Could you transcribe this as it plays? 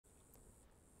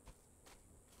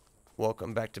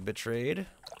Welcome back to Bitchute,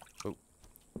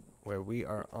 where we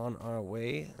are on our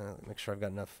way. Make sure I've got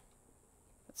enough.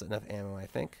 That's enough ammo, I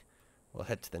think. We'll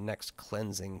head to the next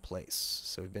cleansing place.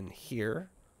 So we've been here,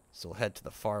 so we'll head to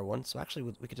the far one. So actually,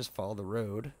 we could just follow the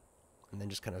road, and then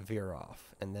just kind of veer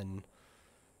off, and then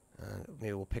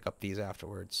maybe we'll pick up these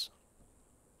afterwards.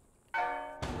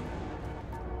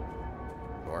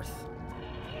 North.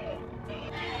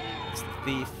 It's the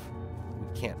thief.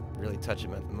 We can't really touch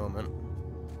him at the moment.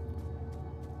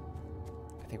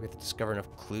 I think we have to discover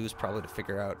enough clues probably to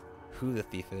figure out who the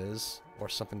thief is, or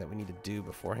something that we need to do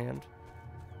beforehand.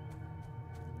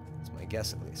 That's my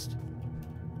guess, at least.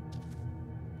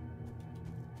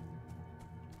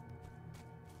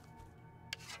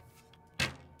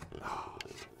 Oh.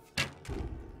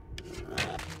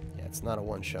 Yeah, it's not a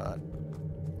one-shot.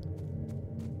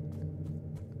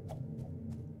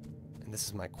 And this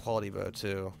is my quality bow,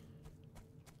 too.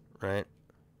 Right?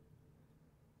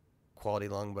 Quality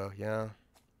longbow, yeah.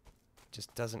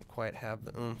 Just doesn't quite have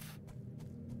the oomph.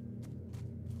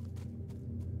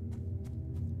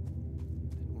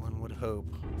 One would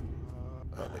hope.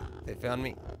 Oh, they found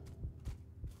me.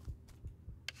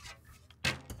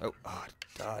 Oh,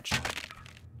 dodge.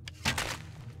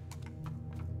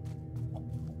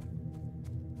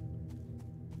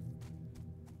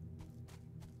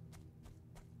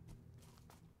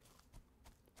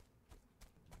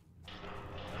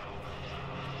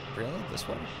 Really? This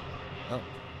one? Oh.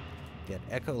 That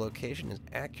echolocation is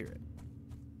accurate.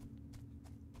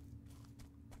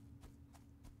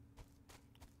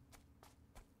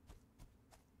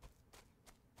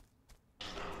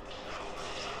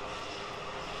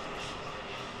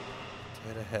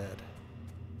 Dead ahead.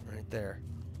 Right there.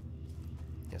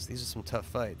 Yes, these are some tough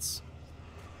fights.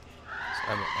 So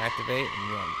I'm gonna activate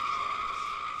and run.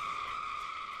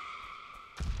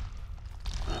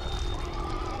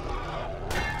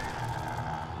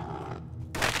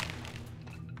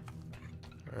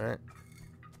 Alright.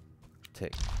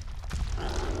 Take.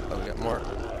 Oh, we got more.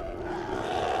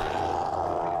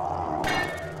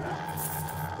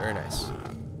 Very nice.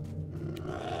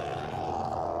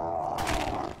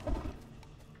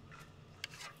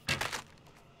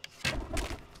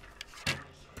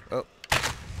 Oh.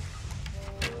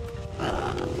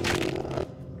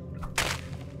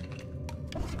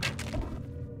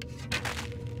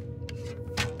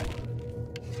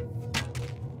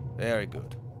 Very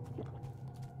good.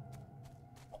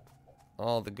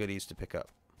 All the goodies to pick up.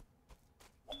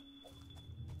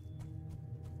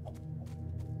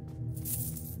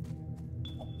 These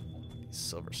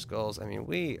silver skulls. I mean,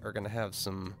 we are gonna have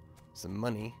some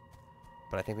money,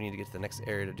 but I think we need to get to the next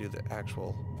area to do the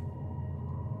actual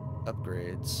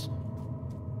upgrades.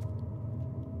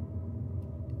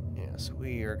 Yeah, so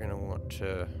we are gonna want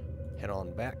to head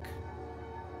on back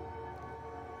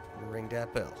and ring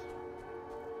that bell.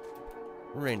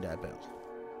 Ring that bell.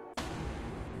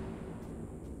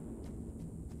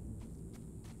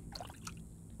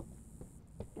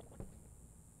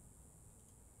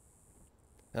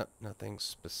 Oh, nothing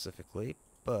specifically,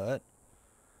 but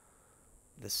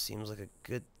this seems like a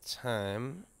good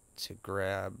time to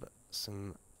grab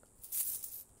some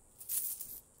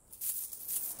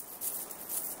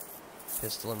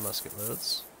pistol and musket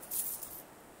loads.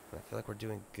 I feel like we're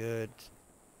doing good.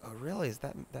 Oh, really? Is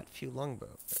that few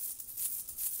longbow?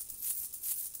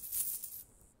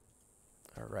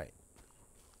 All right.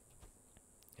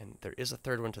 And there is a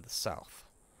third one to the south.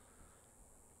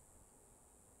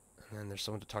 And then there's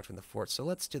someone to talk to in the fort. So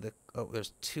let's do the... Oh,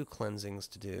 there's 2 cleansings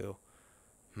to do.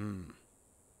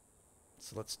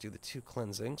 So let's do the 2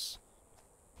 cleansings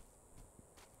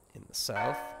in the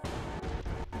south.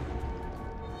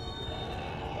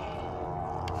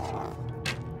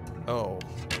 Oh.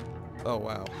 Oh,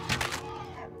 wow.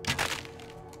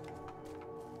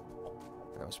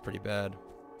 That was pretty bad.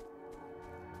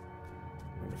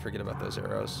 I'm going to forget about those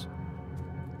arrows.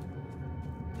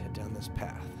 Head down this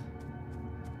path.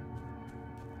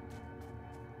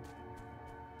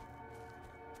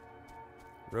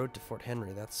 Road to Fort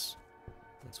Henry, that's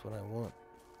what I want.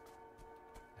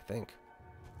 I think.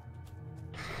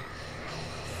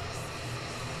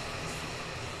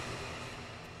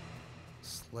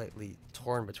 Slightly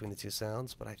torn between the 2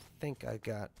 sounds, but I think I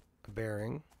got a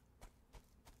bearing.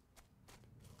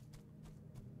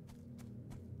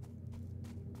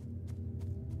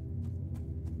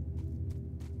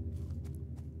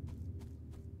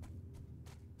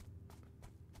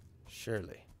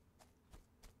 Surely.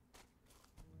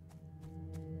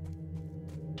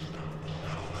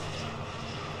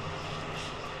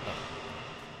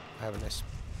 I have a nice...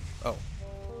 Oh.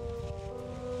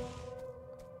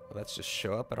 Well, let's just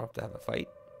show up. I don't have to have a fight.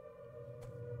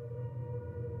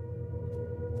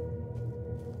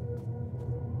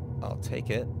 take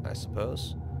it, I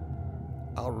suppose.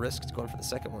 I'll risk going for the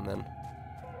second one then.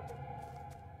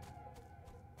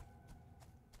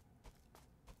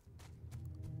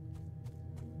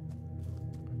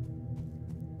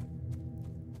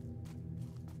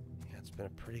 Yeah, it's been a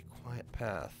pretty quiet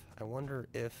path. I wonder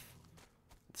if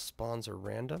the spawns are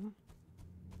random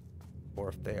or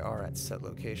if they are at set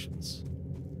locations.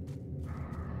 Yeah,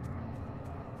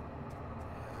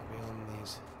 beyond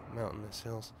these mountainous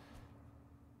hills.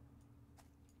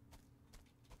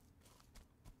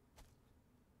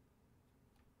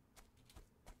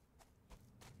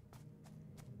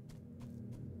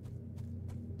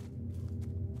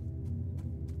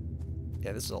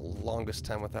 Yeah, this is the longest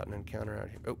time without an encounter out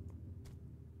here. Oh.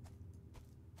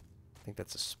 I think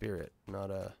that's a spirit, not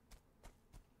a...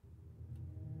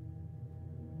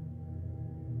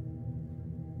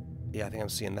 Yeah, I think I'm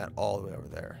seeing that all the way over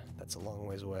there. That's a long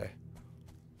ways away.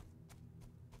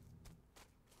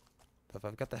 But if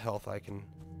I've got the health, I can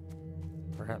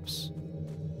perhaps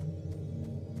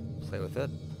play with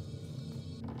it.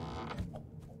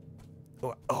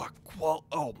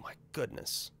 Oh my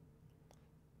goodness.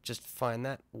 Just find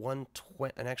that an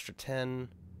extra 10.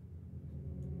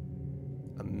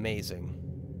 Amazing.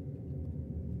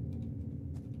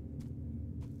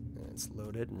 And it's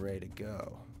loaded and ready to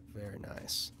go. Very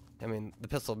nice. I mean, the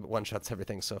pistol one-shots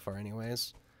everything so far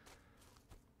anyways.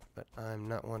 But I'm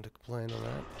not one to complain on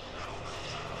that.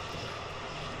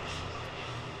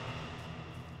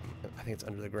 I think it's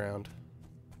under the ground.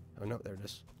 Oh no, there it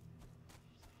is.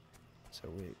 So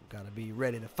we gotta be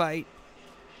ready to fight.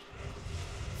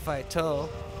 Fight-o.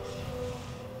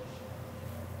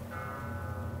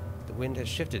 The wind has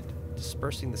shifted,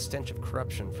 dispersing the stench of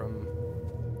corruption from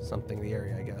something in the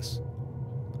area, I guess.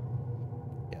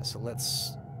 Yeah, so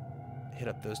let's hit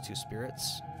up those two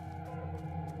spirits.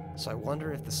 So I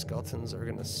wonder if the skeletons are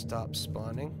going to stop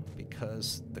spawning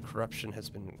because the corruption has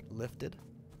been lifted.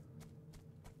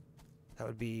 That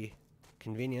would be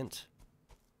convenient.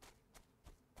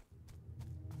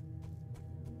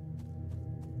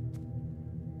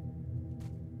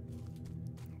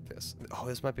 Oh,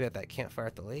 this might be at that campfire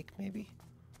at the lake, maybe?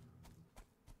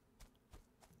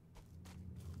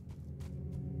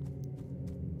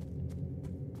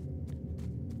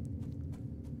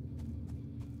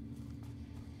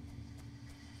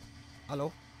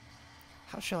 Hello?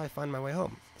 How shall I find my way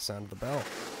home? The sound of the bell.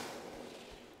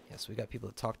 Yes, we got people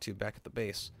to talk to back at the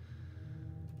base.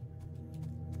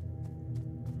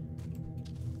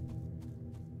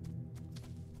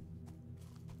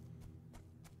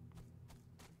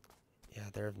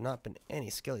 There have not been any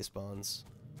skelly spawns.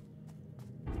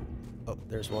 Oh,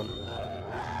 there's one.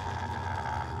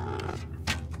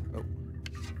 Oh.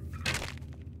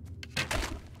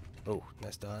 Oh,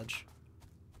 nice dodge.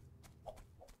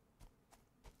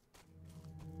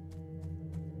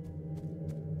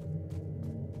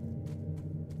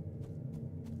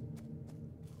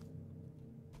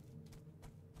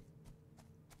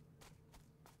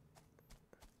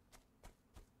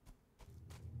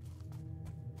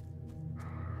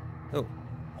 Oh,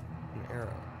 an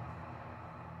arrow.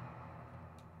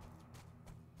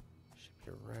 Should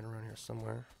be right around here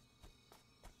somewhere.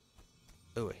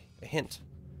 Oh, a hint.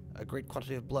 A great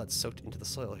quantity of blood soaked into the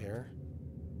soil here.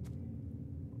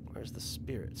 Where's the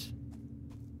spirit?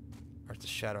 Or it's a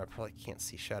shadow. I probably can't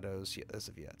see shadows as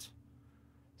of yet.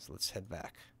 So let's head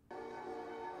back.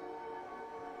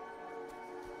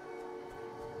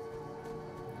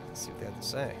 Let's see what they have to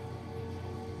say.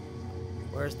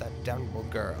 Where's that damnable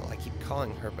girl? I keep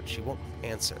calling her, but she won't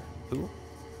answer. Who?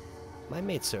 My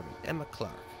maidservant, Emma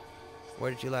Clark.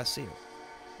 Where did you last see her?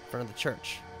 In front of the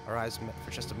church. Our eyes met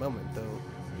for just a moment, though,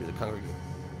 through the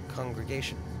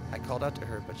congregation. I called out to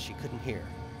her, but she couldn't hear.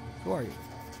 Who are you?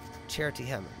 Charity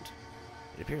Hammond.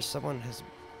 It appears someone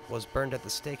was burned at the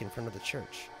stake in front of the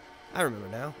church. I remember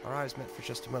now. Our eyes met for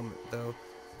just a moment, though,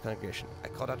 the congregation. I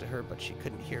called out to her, but she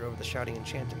couldn't hear over the shouting and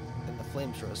chanting. Then the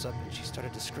flames rose up, and she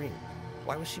started to scream.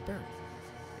 Why was she burned?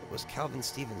 It was Calvin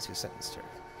Stevens who sentenced her.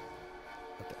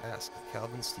 I have to ask,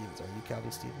 Calvin Stevens, are you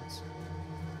Calvin Stevens?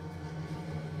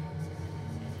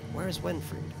 Where is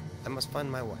Winfried? I must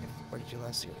find my wife. Where did you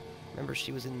last see her? Remember,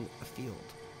 she was in a field,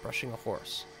 brushing a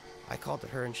horse. I called to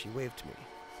her and she waved to me.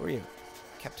 Who are you?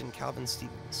 Captain Calvin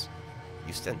Stevens.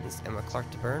 You sentenced Emma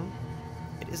Clark to burn?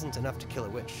 It isn't enough to kill a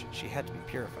witch. She had to be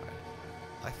purified.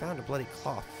 I found a bloody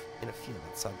cloth in a field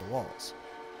outside the walls.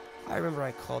 I remember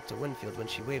I called to Winfield when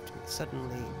she waved to me.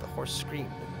 Suddenly, the horse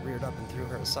screamed and reared up and threw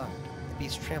her aside. The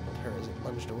beast trampled her as it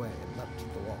lunged away and leapt to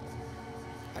the wall.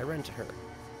 I ran to her,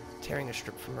 tearing a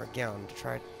strip from her gown to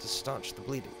try to staunch the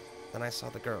bleeding. Then I saw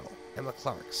the girl, Emma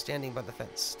Clark, standing by the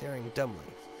fence, staring dumbly,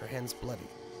 her hands bloody.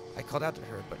 I called out to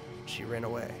her, but she ran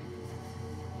away.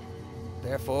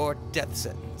 Therefore, death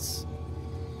sentence.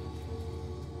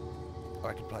 Or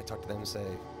I could probably talk to them and say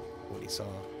what he saw.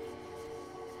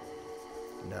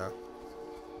 No.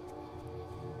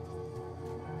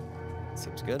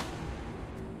 Seems good.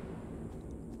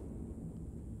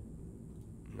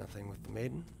 Nothing with the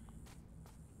maiden.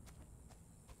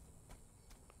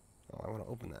 Oh, I want to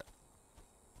open that.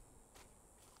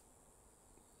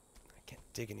 I can't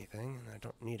dig anything, and I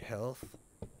don't need health.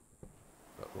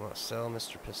 But we want to sell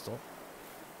Mr. Pistol.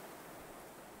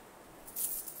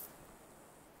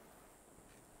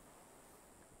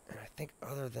 And I think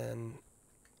other than...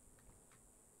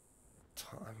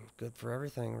 I'm good for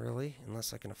everything, really.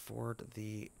 Unless I can afford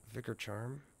the Vigor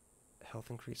Charm. Health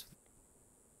increase.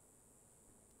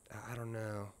 I don't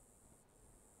know.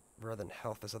 Rather than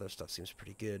health, this other stuff seems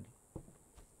pretty good.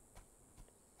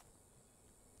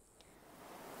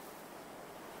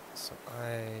 So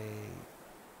I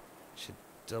should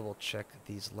double check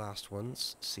these last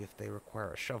ones, see if they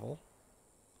require a shovel,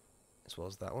 as well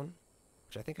as that one,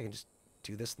 which I think I can just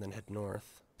do this and then head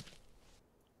north.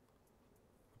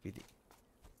 Would be the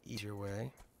easier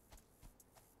way.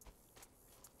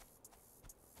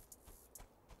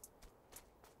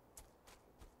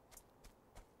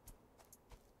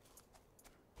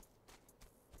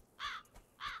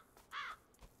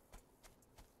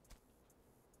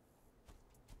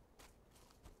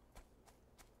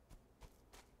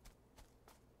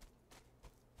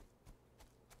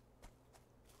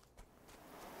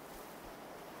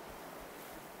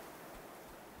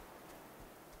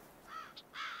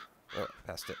 Oh,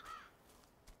 passed it.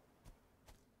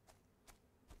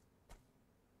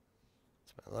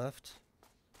 To my left.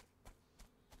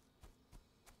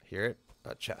 Hear it?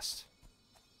 A chest.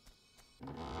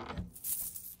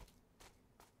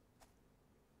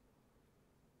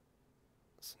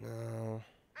 So now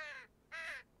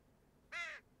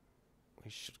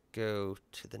we should go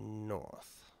to the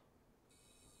north.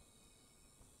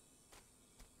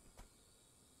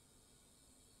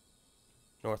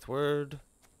 Northward.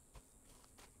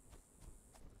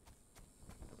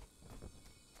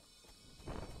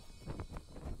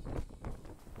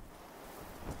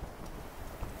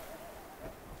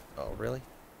 Oh, really?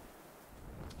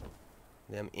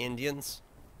 Them Indians?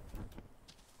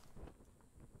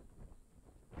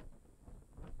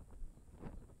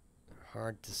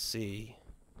 Hard to see.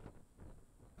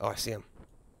 Oh, I see him.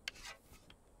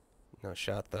 No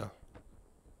shot, though.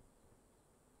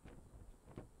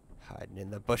 Hiding in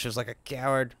the bushes like a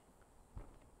coward.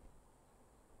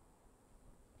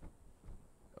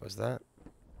 What was that?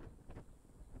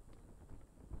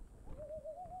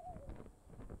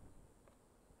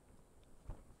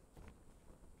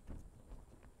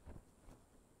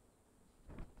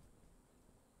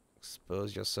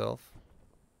 Expose yourself.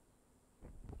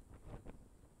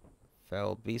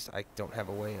 Foul beast. I don't have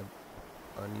a way of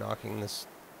unknocking this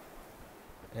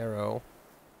arrow.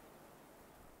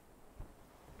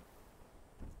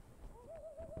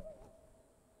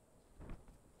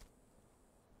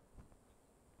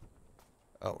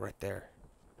 Oh, right there.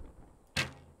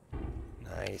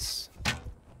 Nice.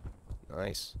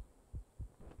 Nice.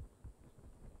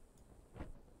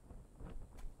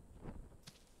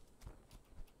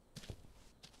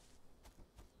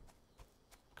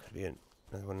 Could be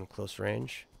another one in close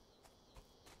range.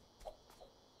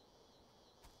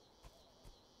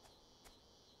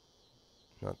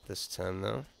 Not this time,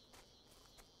 though.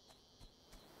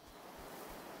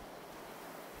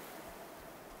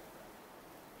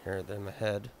 Here, they're in my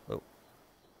head. Oh.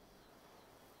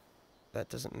 That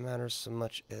doesn't matter so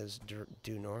much as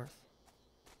due north.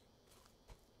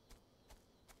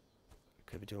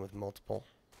 Could be doing with multiple.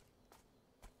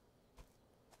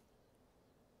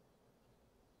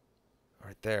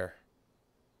 Right there.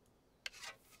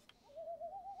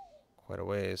 Quite a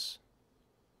ways.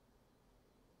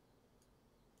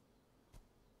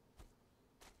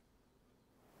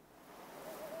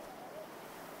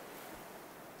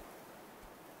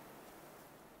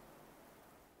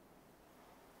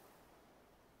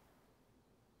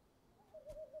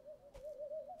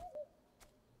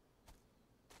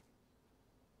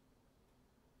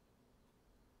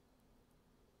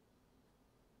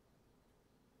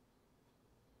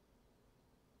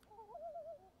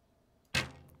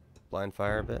 Blind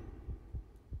fire a bit.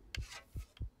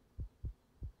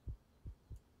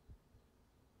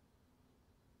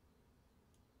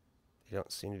 They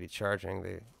don't seem to be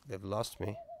charging. They've lost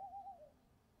me.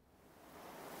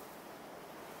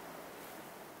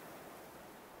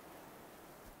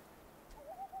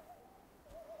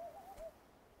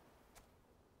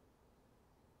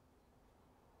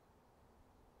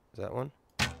 Is that one?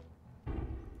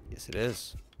 Yes, it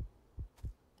is.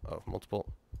 Oh, multiple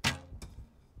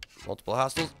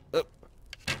hostiles. Oh.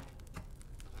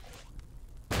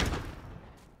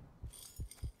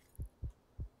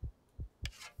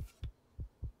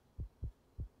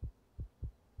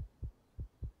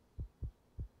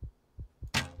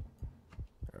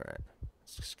 Alright,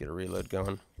 let's just get a reload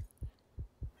going.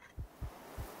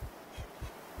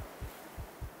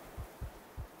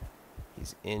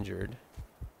 He's injured,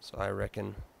 so I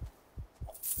reckon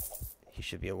he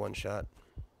should be a one-shot.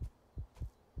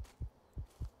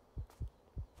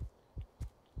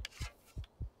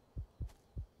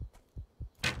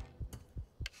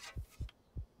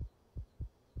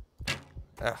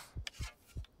 Ah,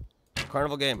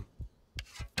 carnival game.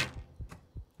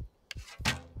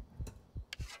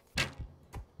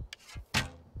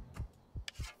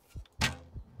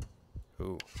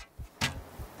 Ooh.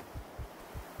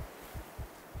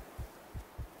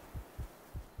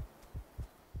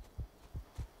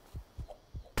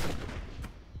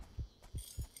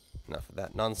 Enough of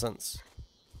that nonsense.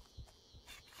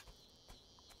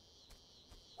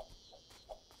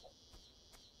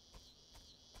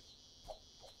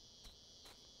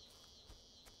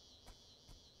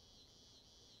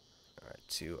 Alright,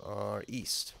 to our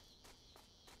east.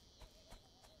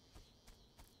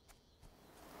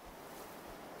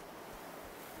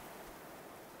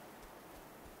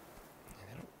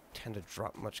 They don't tend to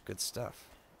drop much good stuff.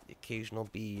 The occasional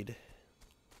bead.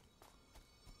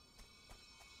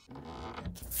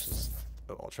 Versus,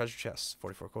 oh, all treasure chests,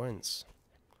 44 coins.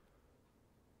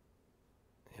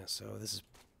 Yeah, so this is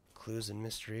clues and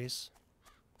mysteries.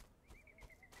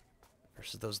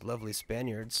 Versus those lovely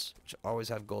Spaniards, which always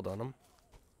have gold on them.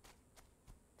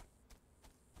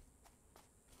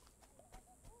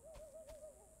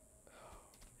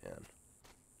 Oh, man.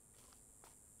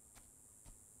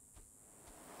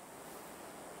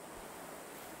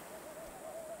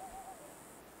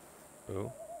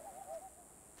 Ooh.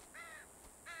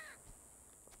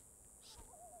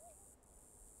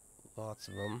 Lots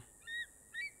of them.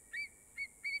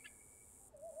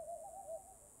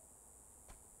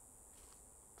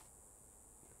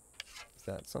 Is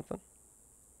that something?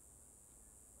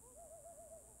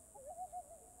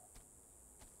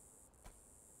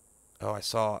 Oh, I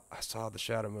saw the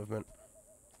shadow movement.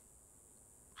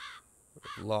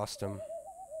 Lost him.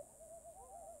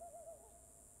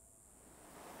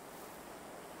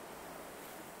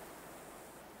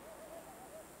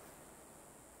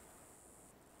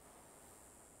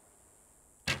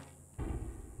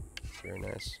 Very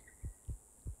nice.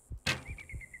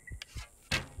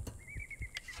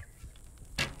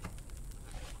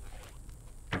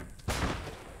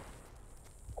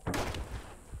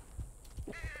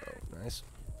 Oh, nice.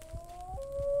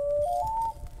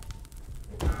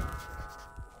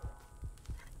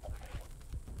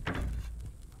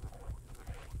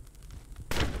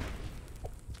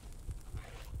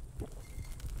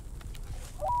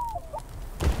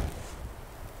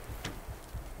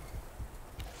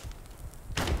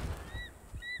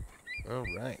 All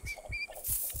right.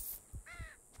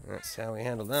 That's how we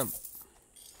handle them.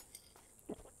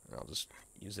 I'll just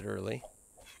use it early.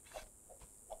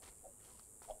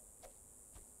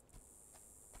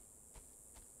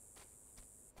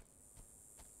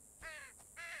 I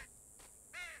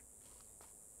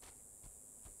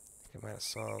think I might have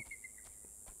saw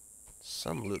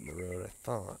some loot in the road, I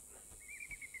thought.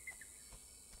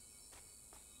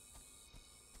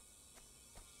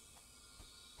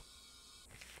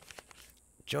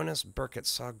 Jonas Burkett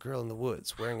saw a girl in the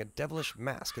woods wearing a devilish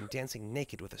mask and dancing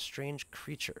naked with a strange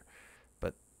creature.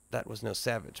 But that was no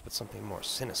savage, but something more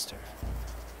sinister.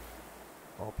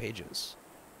 All pages.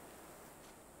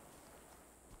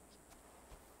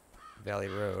 Valley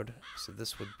Road. So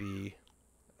this would be...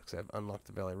 because I've unlocked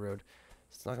the Valley Road.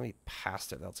 It's not going to be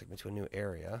past it. That'll take me to a new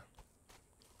area.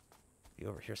 Be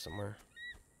over here somewhere.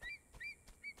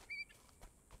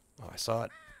 Oh, I saw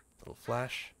it. Little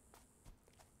flash.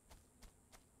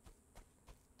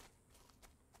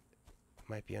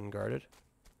 Might be unguarded.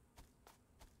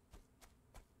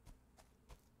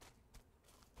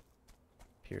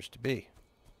 Appears to be.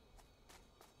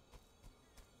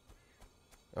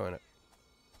 Oh, and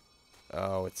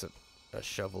oh, it's a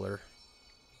shoveler.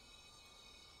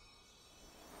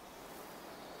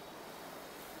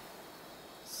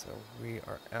 So we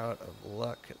are out of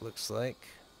luck, it looks like.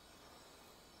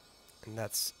 And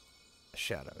that's a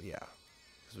shadow, yeah.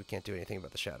 Because we can't do anything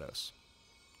about the shadows.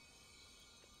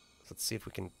 Let's see if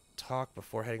we can talk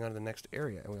before heading on to the next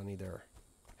area. And we'll need our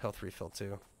health refill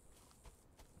too.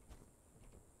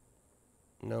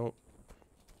 No,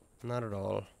 not at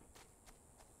all.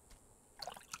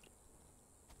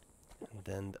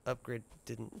 And then the upgrade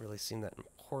didn't really seem that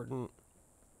important.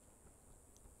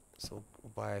 So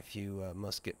we'll buy a few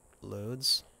musket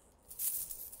loads.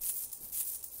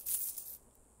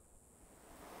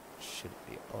 Should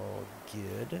be all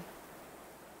good.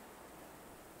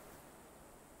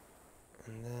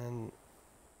 And then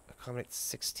accommodate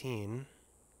 16.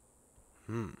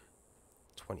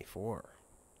 24.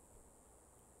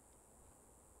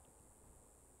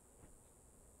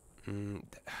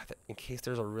 In case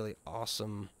there's a really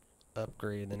awesome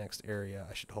upgrade in the next area,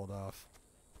 I should hold off.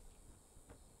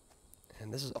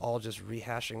 And this is all just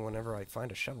rehashing whenever I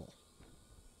find a shovel.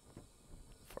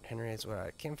 Fort Henry is where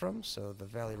I came from, so the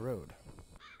Valley Road.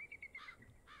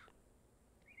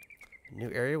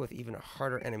 New area with even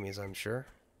harder enemies, I'm sure.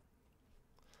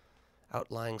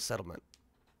 Outlying settlement.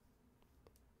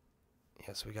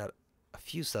 Yes, we got a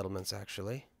few settlements,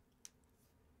 actually.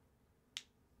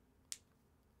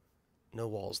 No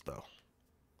walls, though.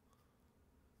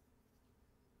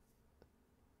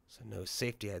 So no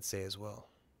safety, I'd say, as well.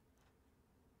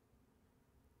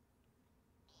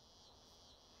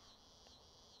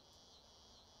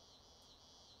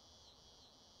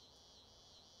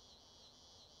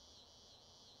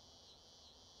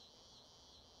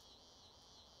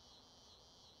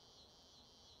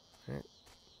 Right.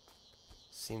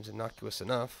 Seems innocuous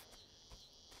enough.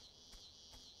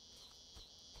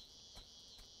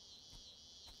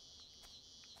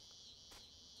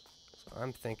 So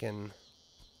I'm thinking,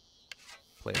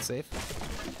 play it safe.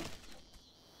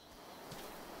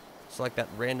 So like that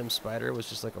random spider was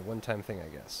just like a one-time thing, I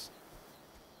guess.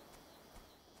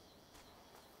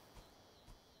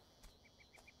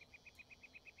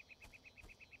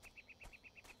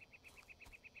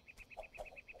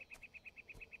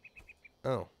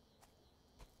 Oh.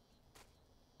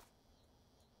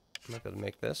 I might be able to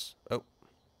make this. Oh.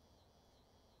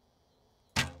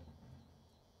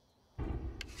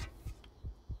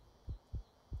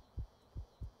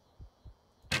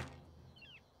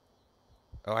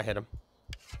 Oh, I hit him.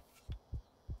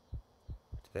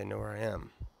 Do they know where I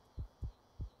am?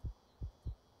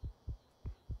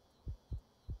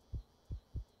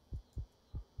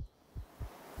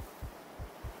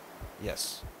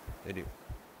 Yes, they do.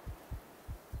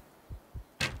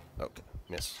 Okay,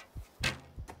 miss.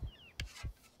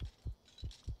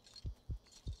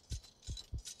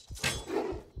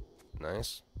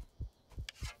 Nice.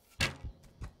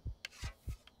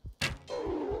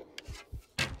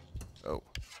 Oh.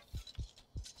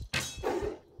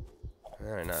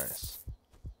 Very nice.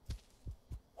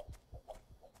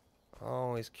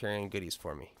 Always carrying goodies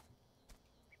for me.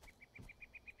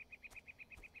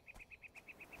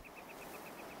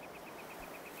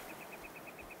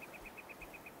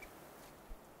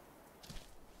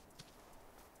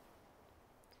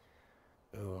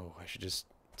 Oh, I should just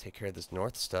take care of this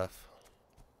north stuff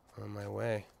on my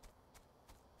way.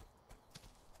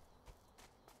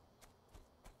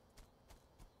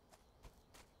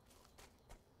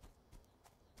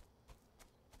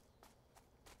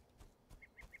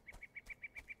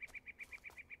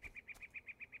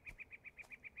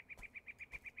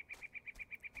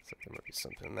 So there might be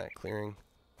something in that clearing.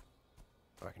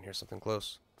 Oh, I can hear something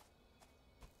close.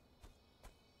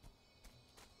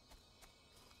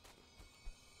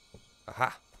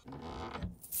 Aha!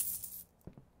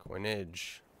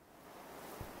 Coinage.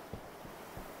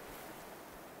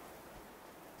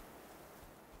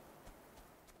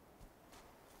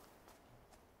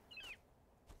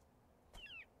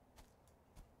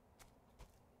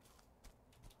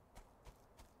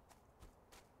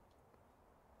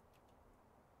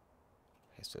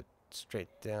 Okay, so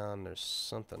straight down, there's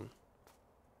something.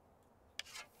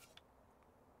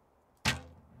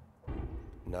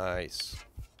 Nice.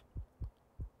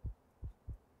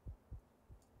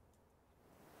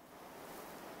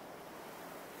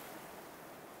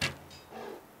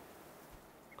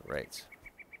 Great.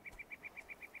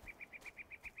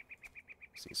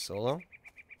 See solo.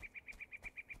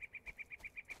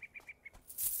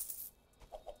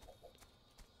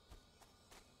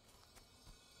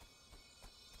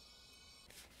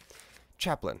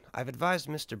 Chaplain, I've advised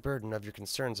Mr. Burden of your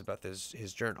concerns about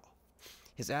his journal.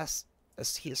 He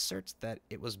asserts that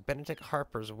it was Benedict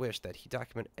Harper's wish that he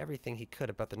document everything he could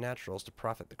about the naturals to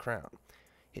profit the crown.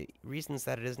 He reasons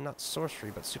that it is not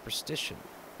sorcery but superstition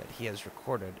that he has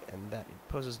recorded, and that it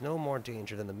poses no more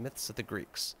danger than the myths of the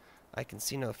Greeks. I can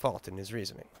see no fault in his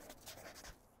reasoning.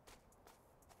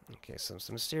 Okay, so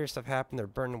some mysterious stuff happened. They're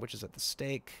burning witches at the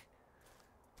stake.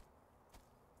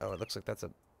 Oh, it looks like that's a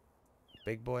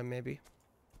big boy, maybe?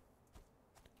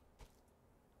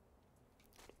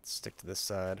 Let's stick to this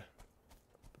side.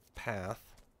 The path.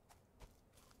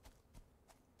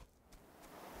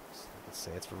 Let's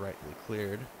say it's rightly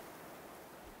cleared.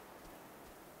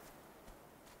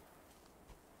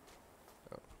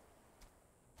 Oh.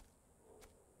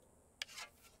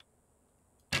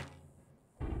 I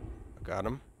got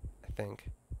him, I think.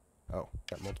 Oh,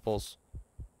 got multiples.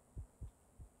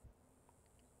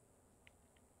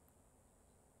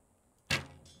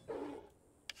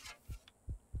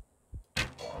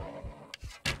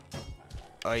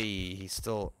 Aye, he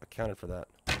still accounted for that.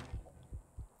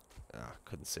 Ah,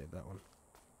 couldn't save that one.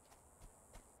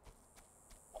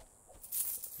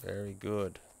 Very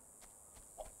good.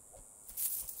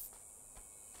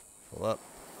 Pull up.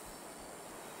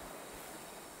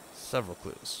 Several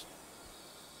clues.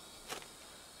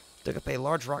 Dug up a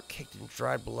large rock caked in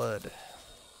dried blood.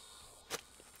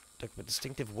 Dug up a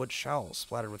distinctive wood shovel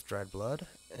splattered with dried blood.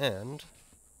 And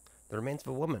the remains of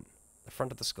a woman. The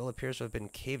front of the skull appears to have been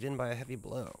caved in by a heavy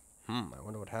blow. I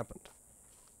wonder what happened.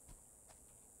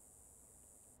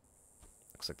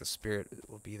 Looks like the spirit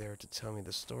will be there to tell me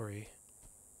the story.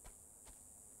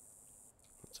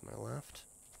 To my left.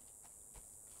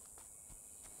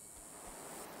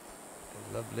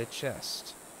 A lovely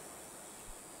chest.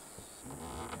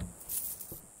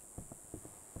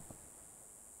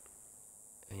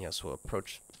 And yes, we'll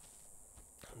approach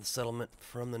the settlement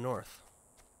from the north.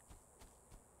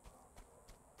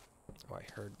 Oh, I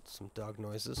heard some dog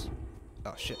noises.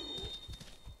 Oh, shit.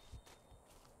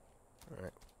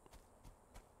 Alright.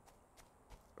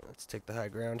 Let's take the high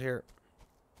ground here.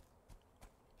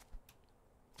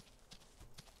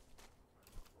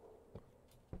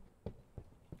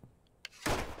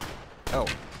 Oh,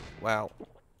 wow.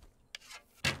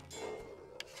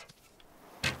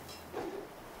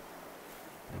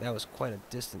 That was quite a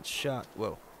distant shot.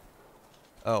 Whoa.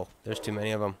 Oh, there's too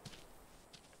many of them.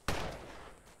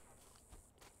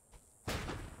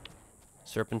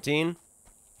 Serpentine.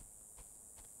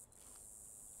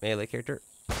 Melee character.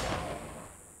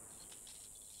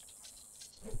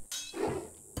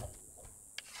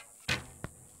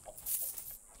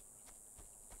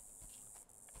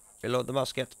 Reload the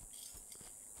musket.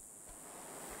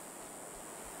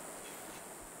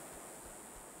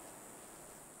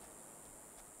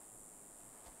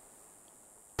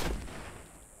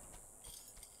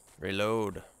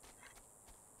 Reload.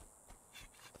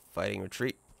 Fighting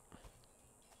retreat.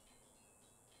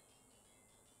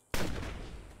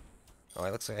 Oh,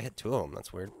 it looks like I hit two of them.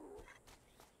 That's weird.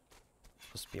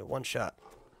 Supposed to be a one shot.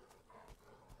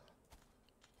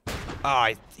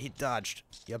 Ah, he dodged.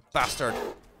 You bastard.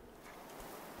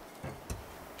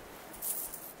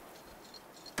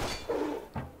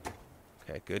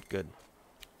 Okay, good, good.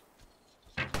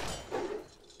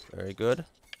 Very good.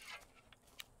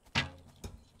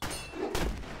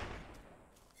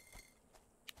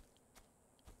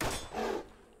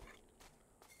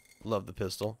 Love the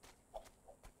pistol.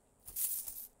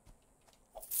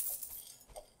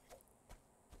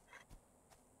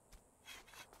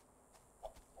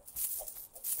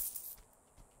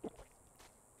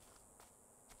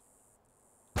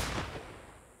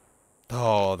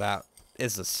 Oh, that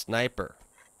is a sniper.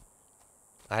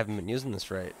 I haven't been using this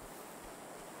right.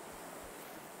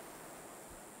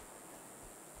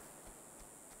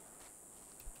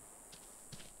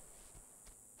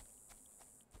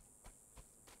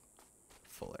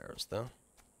 Full arrows, though.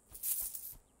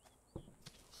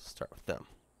 Start with them.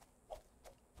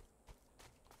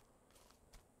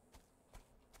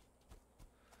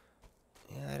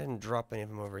 Yeah, I didn't drop any of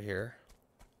them over here.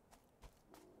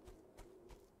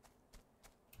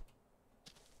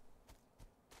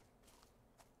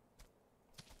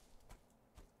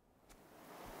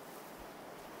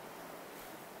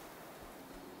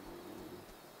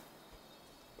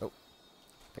 Oh,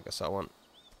 I think I saw one.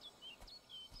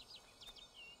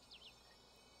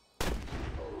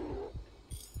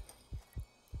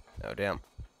 Oh, damn.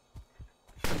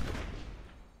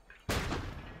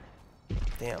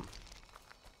 Damn.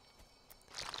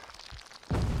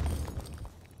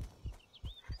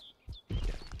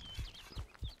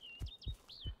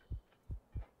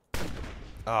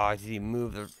 Oh, did he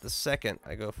move the second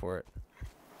I go for it?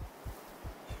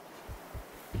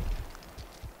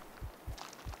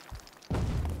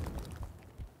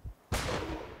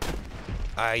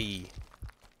 Aye.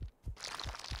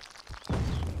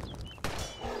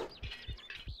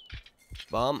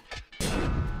 Bomb.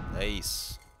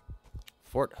 Nice.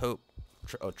 Fort Hope.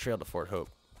 Trail to Fort Hope.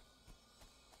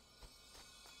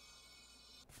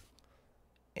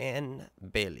 Anne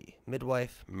Bailey,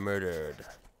 midwife, murdered.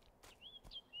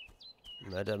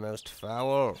 Murder most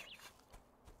foul.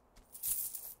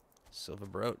 Silver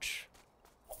brooch.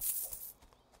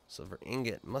 Silver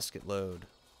ingot, musket load.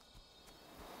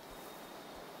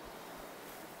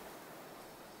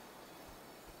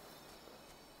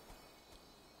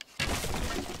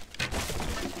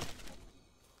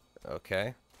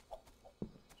 Okay.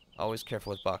 Always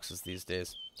careful with boxes these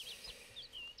days.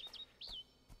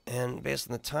 And based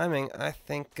on the timing, I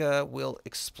think we'll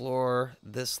explore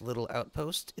this little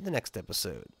outpost in the next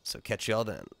episode. So catch y'all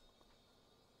then.